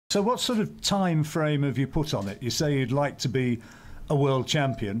So what sort of time frame have you put on it? You say you'd like to be a world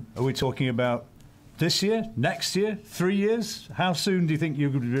champion. Are we talking about this year, next year, 3 years? How soon do you think you're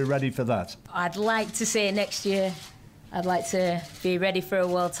going to be ready for that? I'd like to say next year. I'd like to be ready for a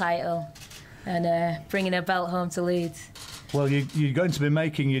world title and bringing a belt home to Leeds. Well, you're going to be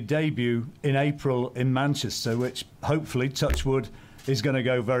making your debut in April in Manchester, which hopefully, touch wood, is going to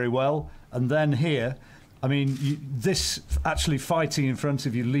go very well. And then here, I mean, this actually fighting in front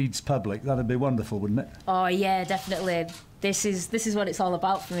of your Leeds public, that'd be wonderful, wouldn't it? Oh yeah, definitely. This is what it's all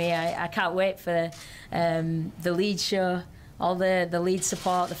about for me. I can't wait for the Leeds show, all the Leeds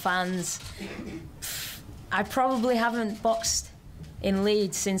support, the fans. I probably haven't boxed in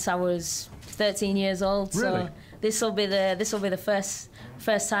Leeds since I was 13 years old. Really? So this will be the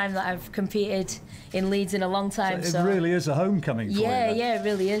first time that I've competed in Leeds in a long time. So it really is a homecoming for you. Yeah, it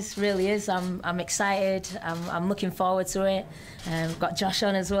really is. I'm excited. I'm looking forward to it. We've got Josh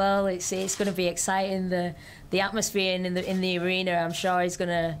on as well. It's going to be exciting. The atmosphere in the arena, I'm sure, is going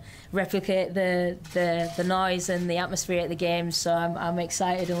to replicate the noise and the atmosphere at the games. So I'm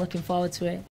excited and looking forward to it.